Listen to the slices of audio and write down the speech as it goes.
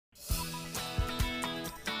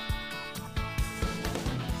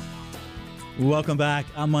Welcome back.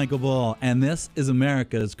 I'm Michael Bull, and this is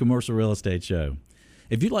America's Commercial Real Estate Show.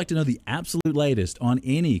 If you'd like to know the absolute latest on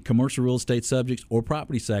any commercial real estate subjects or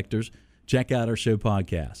property sectors, check out our show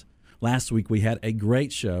podcast. Last week, we had a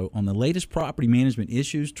great show on the latest property management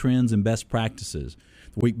issues, trends, and best practices.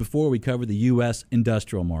 The week before, we covered the U.S.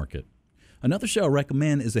 industrial market. Another show I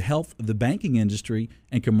recommend is the health of the banking industry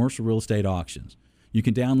and commercial real estate auctions. You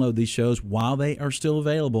can download these shows while they are still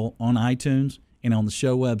available on iTunes and on the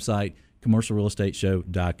show website,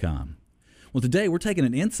 commercialrealestateshow.com. Well, today we're taking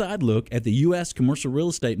an inside look at the U.S. commercial real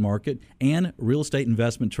estate market and real estate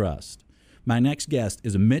investment trust. My next guest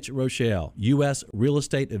is Mitch Rochelle, U.S. Real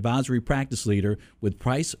Estate Advisory Practice Leader with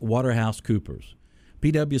PricewaterhouseCoopers.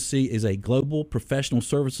 PwC is a global professional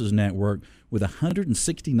services network with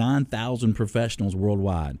 169,000 professionals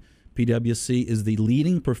worldwide. PwC is the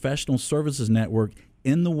leading professional services network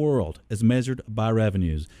in the world as measured by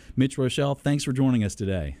revenues. Mitch Rochelle, thanks for joining us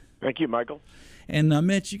today. Thank you, Michael. And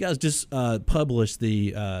Mitch, you guys just published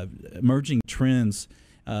the Emerging Trends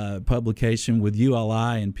publication with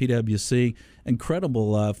ULI and PwC.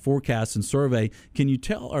 Incredible forecast and survey. Can you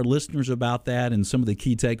tell our listeners about that and some of the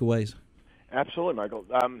key takeaways? Absolutely, Michael.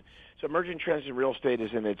 So Emerging Trends in Real Estate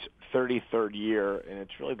is in its 33rd year, and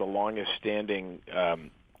it's really the longest-standing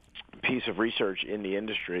piece of research in the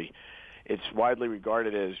industry. It's widely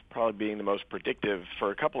regarded as probably being the most predictive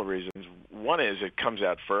for a couple of reasons. One is it comes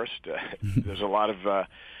out first. There's a lot of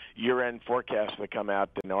year-end forecasts that come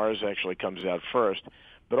out, and ours actually comes out first.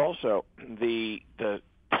 But also, the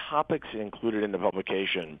topics included in the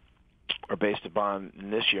publication are based upon,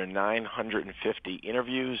 this year, 950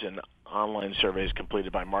 interviews and online surveys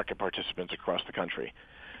completed by market participants across the country.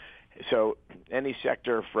 So any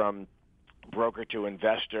sector from broker to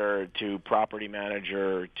investor to property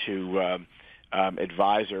manager to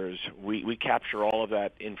advisors, we capture all of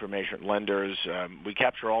that information, lenders, we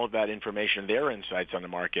capture all of that information, their insights on the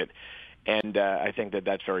market, and I think that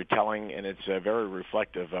that's very telling, and it's very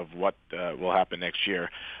reflective of what will happen next year.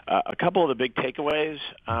 A couple of the big takeaways,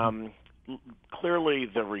 clearly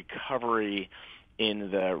the recovery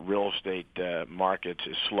in the real estate markets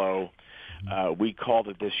is slow. We called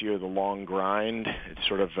it this year the long grind. It's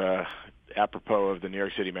sort of apropos of the New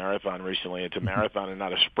York City Marathon recently. It's a marathon and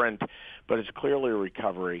not a sprint, but it's clearly a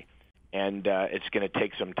recovery, and it's going to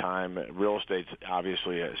take some time. Real estate's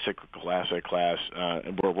obviously a cyclical asset class,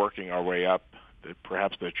 and we're working our way up.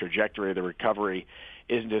 Perhaps the trajectory of the recovery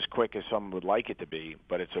isn't as quick as some would like it to be,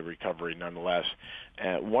 but it's a recovery nonetheless.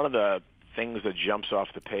 One of the things that jumps off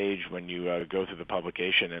the page when you go through the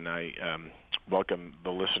publication, and I welcome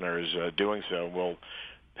the listeners doing so, we'll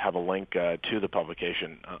have a link to the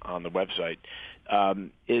publication on the website,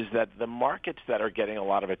 is that the markets that are getting a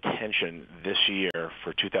lot of attention this year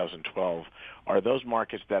for 2012 are those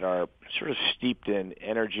markets that are sort of steeped in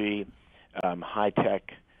energy,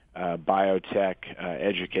 high-tech, biotech,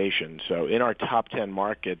 education. So in our top 10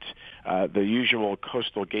 markets, the usual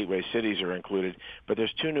coastal gateway cities are included, but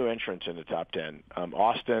there's two new entrants in the top 10,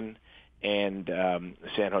 Austin and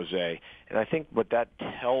San Jose. And I think what that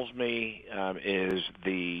tells me is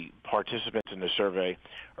the participants in the survey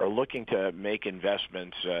are looking to make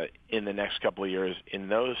investments in the next couple of years in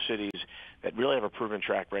those cities that really have a proven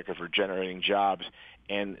track record for generating jobs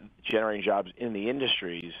and generating jobs in the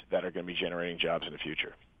industries that are going to be generating jobs in the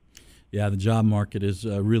future. Yeah, the job market is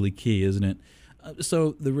really key, isn't it?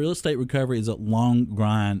 So the real estate recovery is a long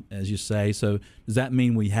grind, as you say. So does that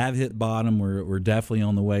mean we have hit bottom? We're definitely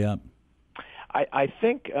on the way up? I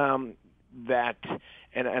think that,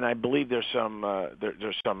 and I believe there's some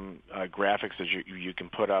graphics that you can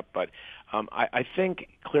put up, but I think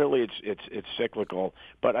clearly it's cyclical.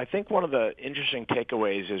 But I think one of the interesting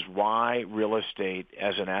takeaways is why real estate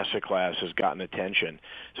as an asset class has gotten attention.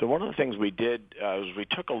 So one of the things we did was we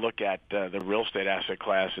took a look at the real estate asset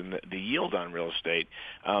class and the yield on real estate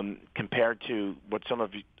compared to what some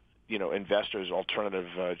of investors' alternative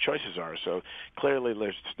choices are. So clearly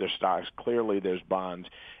there's stocks, clearly there's bonds,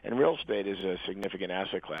 and real estate is a significant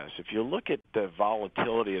asset class. If you look at the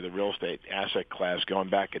volatility of the real estate asset class going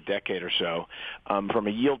back a decade or so, from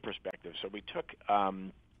a yield perspective, so we took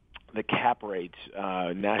the cap rates,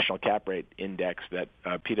 national cap rate index that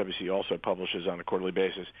PwC also publishes on a quarterly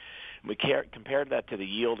basis. We compared that to the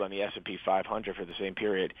yield on the S&P 500 for the same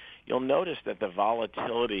period. You'll notice that the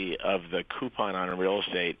volatility of the coupon on real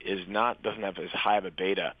estate doesn't have as high of a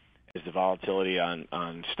beta as the volatility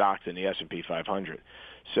on stocks in the S&P 500.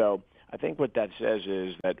 So I think what that says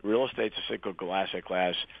is that real estate's a cyclical asset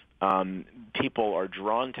class. People are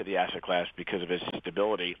drawn to the asset class because of its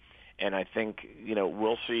stability, and I think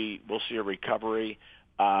we'll see a recovery,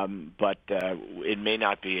 but it may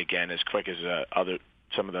not be again as quick as other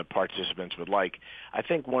some of the participants would like. I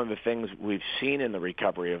think one of the things we've seen in the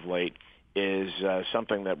recovery of late is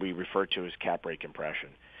something that we refer to as cap rate compression.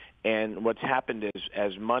 And what's happened is,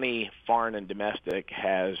 as money, foreign and domestic,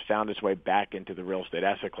 has found its way back into the real estate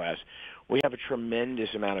asset class, we have a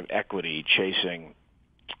tremendous amount of equity chasing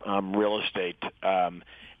real estate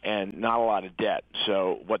and not a lot of debt.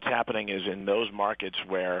 So what's happening is, in those markets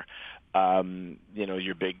where,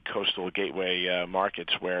 your big coastal gateway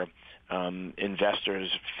markets where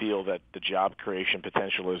investors feel that the job creation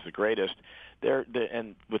potential is the greatest,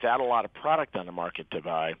 and without a lot of product on the market to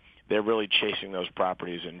buy, they're really chasing those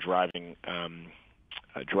properties and driving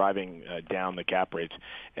down the cap rates.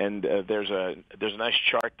 And there's a nice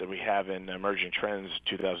chart that we have in Emerging Trends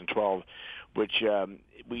 2012, which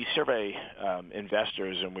we survey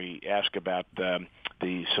investors, and we ask about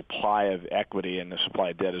the supply of equity and the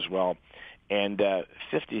supply of debt as well. And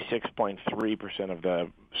 56.3% of the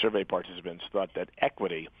survey participants thought that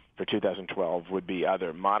equity for 2012 would be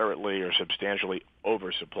either moderately or substantially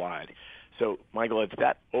oversupplied. So, Michael, it's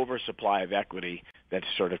that oversupply of equity that's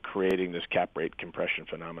sort of creating this cap rate compression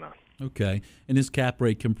phenomenon. Okay. And this cap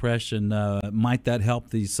rate compression, might that help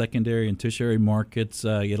the secondary and tertiary markets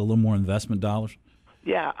get a little more investment dollars?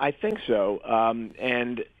 Yeah, I think so.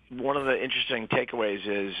 And one of the interesting takeaways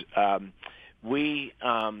is we,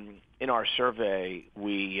 in our survey,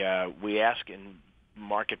 we ask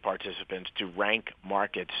market participants to rank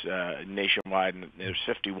markets nationwide, and there's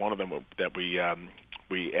 51 of them that we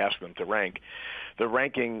ask them to rank. The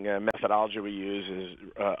ranking methodology we use is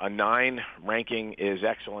a 9 ranking is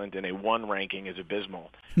excellent and a 1 ranking is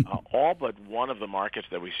abysmal. All but one of the markets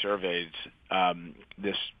that we surveyed for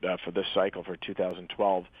this cycle for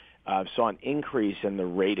 2012 saw an increase in the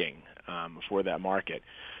rating for that market.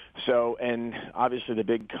 So, and obviously the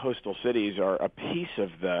big coastal cities are a piece of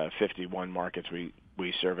the 51 markets we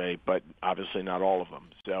survey, but obviously not all of them.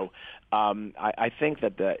 So I think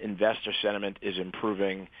that the investor sentiment is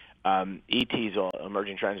improving. ET's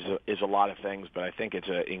Emerging Trends is a lot of things, but I think it's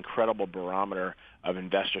an incredible barometer of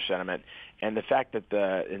investor sentiment. And the fact that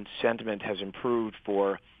the sentiment has improved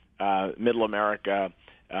for Middle America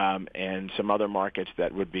and some other markets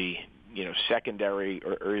that would be secondary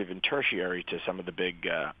or even tertiary to some of the big,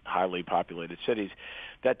 highly populated cities,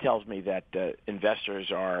 that tells me that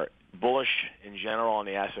investors are bullish in general on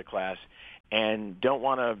the asset class and don't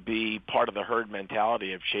want to be part of the herd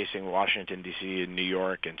mentality of chasing Washington, D.C. and New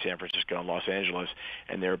York and San Francisco and Los Angeles,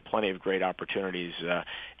 and there are plenty of great opportunities.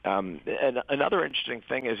 And another interesting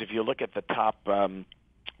thing is, if you look at the top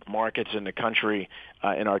markets in the country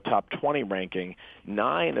in our top 20 ranking,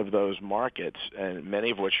 9 of those markets, and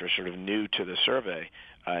many of which are sort of new to the survey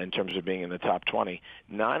in terms of being in the top 20,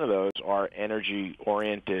 9 of those are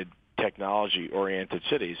energy-oriented, technology-oriented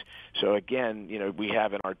cities. So again, we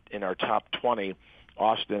have in our top 20,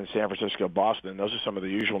 Austin, San Francisco, Boston. Those are some of the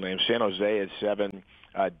usual names. San Jose at 7,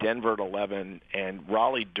 Denver at 11, and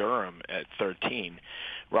Raleigh-Durham at 13.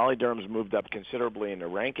 Raleigh-Durham's moved up considerably in the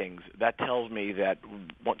rankings. That tells me that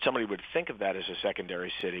somebody would think of that as a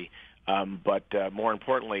secondary city, but more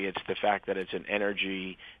importantly, it's the fact that it's an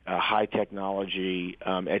energy, high technology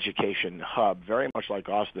education hub, very much like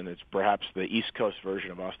Austin. It's perhaps the East Coast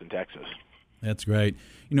version of Austin, Texas. That's great.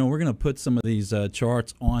 We're going to put some of these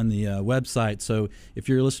charts on the website. So if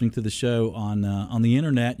you're listening to the show on the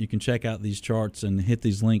internet, you can check out these charts and hit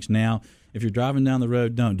these links now. If you're driving down the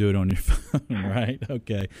road, don't do it on your phone, right?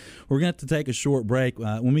 Okay. We're going to have to take a short break.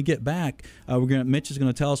 When we get back, Mitch is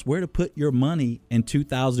going to tell us where to put your money in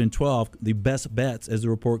 2012, the best bets, as the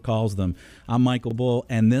report calls them. I'm Michael Bull,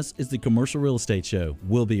 and this is the Commercial Real Estate Show.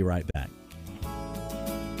 We'll be right back.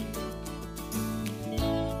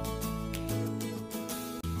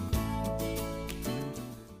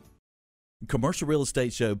 Commercial Real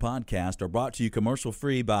Estate Show podcast are brought to you commercial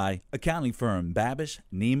free by accounting firm Babish,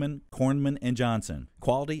 Neiman, Kornman & Johnson.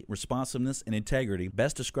 Quality, responsiveness, and integrity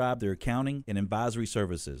best describe their accounting and advisory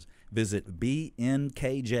services. Visit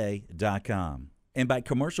bnkj.com. And by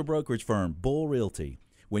commercial brokerage firm Bull Realty.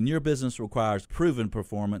 When your business requires proven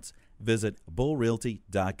performance, visit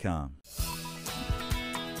bullrealty.com.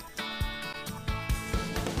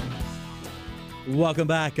 Welcome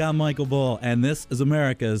back. I'm Michael Bull, and this is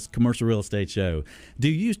America's Commercial Real Estate Show. Do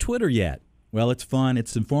you use Twitter yet? Well, it's fun,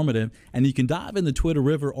 it's informative, and you can dive in the Twitter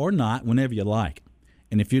river or not whenever you like.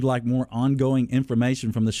 And if you'd like more ongoing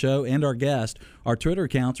information from the show and our guest, our Twitter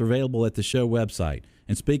accounts are available at the show website.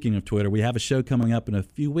 And speaking of Twitter, we have a show coming up in a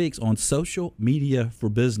few weeks on social media for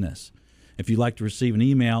business. If you'd like to receive an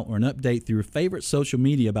email or an update through your favorite social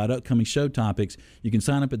media about upcoming show topics, you can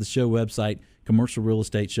sign up at the show website,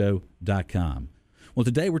 commercialrealestateshow.com. Well,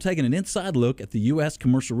 today we're taking an inside look at the U.S.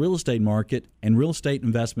 commercial real estate market and real estate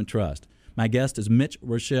investment trust. My guest is Mitch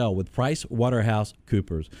Rochelle with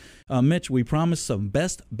PricewaterhouseCoopers. Mitch, we promised some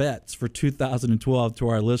best bets for 2012 to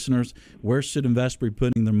our listeners. Where should investors be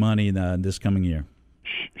putting their money this coming year?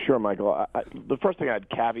 Sure, Michael. The first thing I'd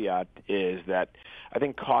caveat is that I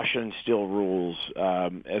think caution still rules.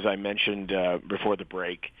 As I mentioned before the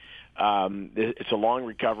break, it's a long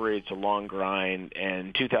recovery, it's a long grind,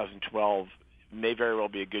 and 2012 may very well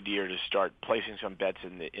be a good year to start placing some bets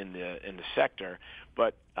in the sector.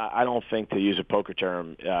 But I don't think, to use a poker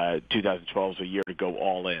term, 2012 is a year to go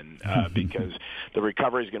all in because the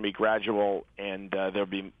recovery is going to be gradual, and will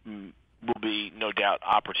be no doubt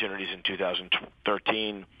opportunities in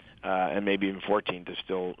 2013 and maybe even 14 to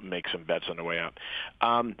still make some bets on the way up.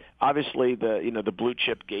 Obviously, the blue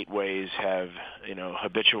chip gateways have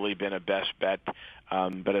habitually been a best bet.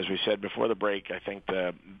 But as we said before the break, I think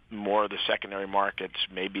the more of the secondary markets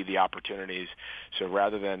may be the opportunities. So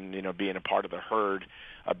rather than being a part of the herd,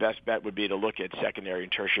 a best bet would be to look at secondary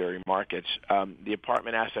and tertiary markets. The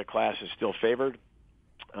apartment asset class is still favored.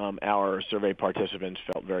 Our survey participants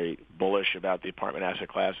felt very bullish about the apartment asset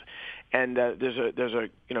class, and there's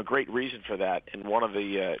a great reason for that. And one of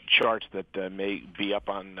the charts that may be up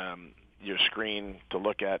on your screen to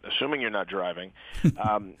look at, assuming you're not driving,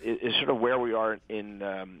 is sort of where we are in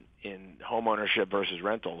home ownership versus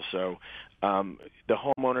rentals. So the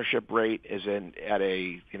home ownership rate is at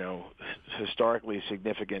a recent historically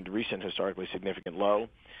significant low,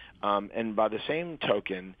 and by the same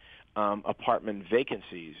token, apartment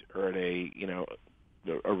vacancies are at a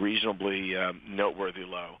reasonably noteworthy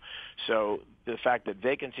low. So the fact that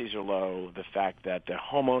vacancies are low, the fact that the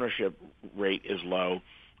home ownership rate is low,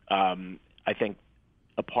 I think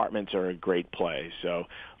apartments are a great play. So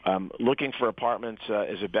looking for apartments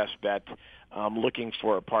is a best bet. Looking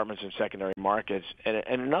for apartments in secondary markets. And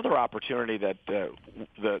another opportunity that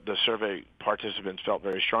the survey participants felt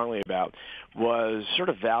very strongly about was sort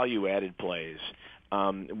of value-added plays.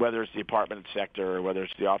 Whether it's the apartment sector or whether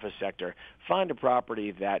it's the office sector, find a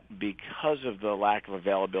property that, because of the lack of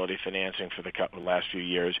availability of financing for the last few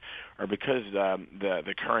years, or because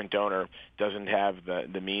the current owner doesn't have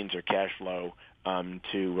the means or cash flow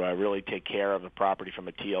to really take care of the property from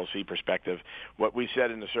a TLC perspective. What we said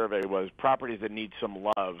in the survey was properties that need some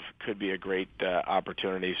love could be a great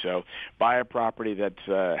opportunity. So buy a property that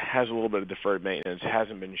has a little bit of deferred maintenance,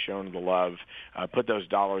 hasn't been shown the love, put those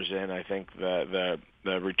dollars in. I think the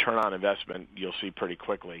return on investment you'll see pretty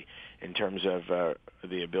quickly in terms of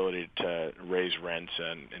the ability to raise rents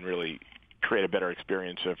and really create a better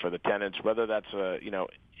experience for the tenants, whether that's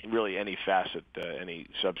really any facet, any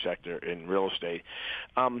subsector in real estate.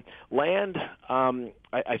 Land,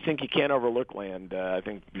 I think you can't overlook land. I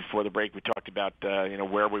think before the break we talked about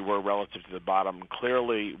where we were relative to the bottom.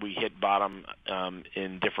 Clearly we hit bottom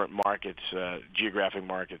in different markets, geographic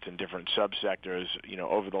markets, and different subsectors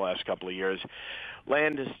over the last couple of years.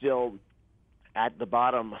 Land is still at the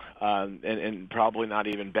bottom and probably not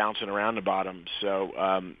even bouncing around the bottom. So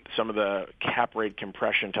some of the cap rate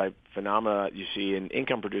compression type phenomena you see in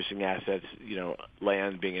income-producing assets,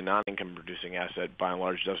 land being a non-income producing asset, by and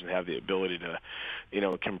large, doesn't have the ability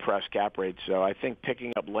to compress cap rates. So I think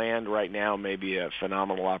picking up land right now may be a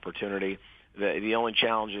phenomenal opportunity. The only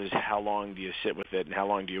challenge is how long do you sit with it and how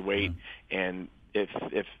long do you wait? And if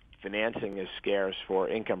financing is scarce for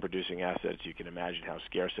income-producing assets, you can imagine how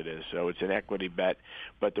scarce it is. So it's an equity bet,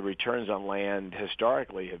 but the returns on land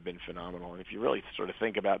historically have been phenomenal. And if you really sort of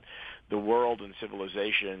think about the world and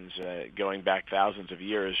civilizations going back thousands of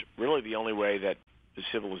years, really the only way that the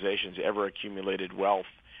civilizations ever accumulated wealth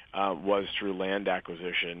was through land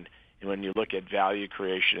acquisition. And when you look at value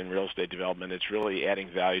creation and real estate development, it's really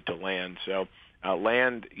adding value to land. So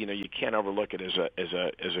land, you can't overlook it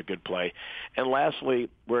as a good play. And lastly,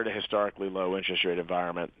 we're at a historically low interest rate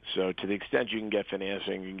environment. So to the extent you can get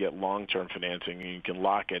financing, you can get long-term financing, and you can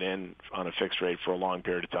lock it in on a fixed rate for a long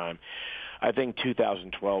period of time. I think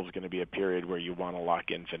 2012 is going to be a period where you want to lock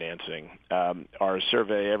in financing. Our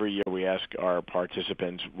survey, every year we ask our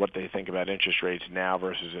participants what they think about interest rates now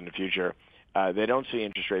versus in the future. They don't see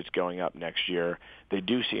interest rates going up next year. They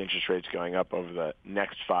do see interest rates going up over the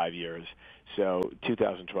next 5 years. So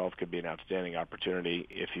 2012 could be an outstanding opportunity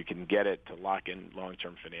if you can get it to lock in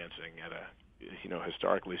long-term financing at a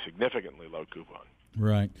historically significantly low coupon.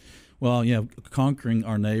 Right. Well, conquering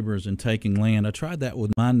our neighbors and taking land. I tried that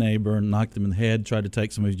with my neighbor and knocked him in the head, tried to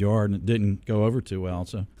take some of his yard, and it didn't go over too well.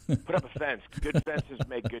 So put up a fence. Good fences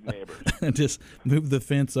make good neighbors. Just move the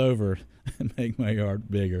fence over and make my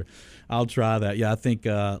yard bigger. I'll try that. Yeah, I think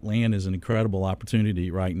land is an incredible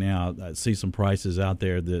opportunity right now. I see some prices out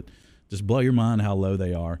there that Just blow your mind how low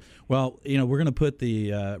they are. Well, we're going to put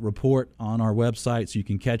the report on our website so you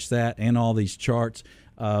can catch that and all these charts.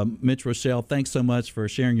 Mitch Rochelle, thanks so much for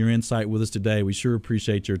sharing your insight with us today. We sure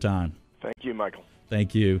appreciate your time. Thank you, Michael.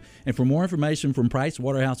 Thank you. And for more information from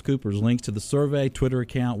PricewaterhouseCoopers, links to the survey, Twitter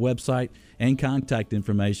account, website, and contact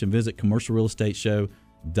information, visit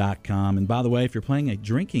commercialrealestateshow.com. And by the way, if you're playing a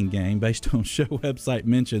drinking game based on show website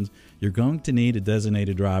mentions, you're going to need a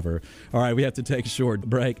designated driver. All right, we have to take a short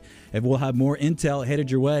break, and we'll have more intel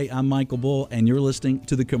headed your way. I'm Michael Bull, and you're listening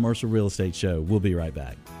to the Commercial Real Estate Show. We'll be right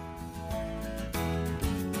back.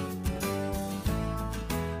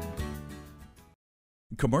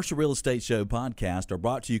 Commercial Real Estate Show podcasts are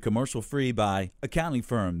brought to you commercial-free by accounting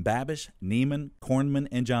firm Babish, Neiman,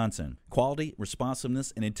 Kornman & Johnson. Quality,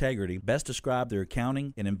 responsiveness, and integrity best describe their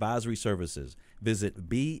accounting and advisory services. Visit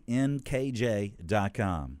bnkj.com.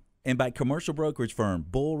 And by commercial brokerage firm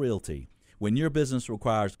Bull Realty. When your business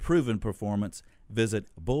requires proven performance, visit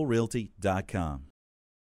bullrealty.com.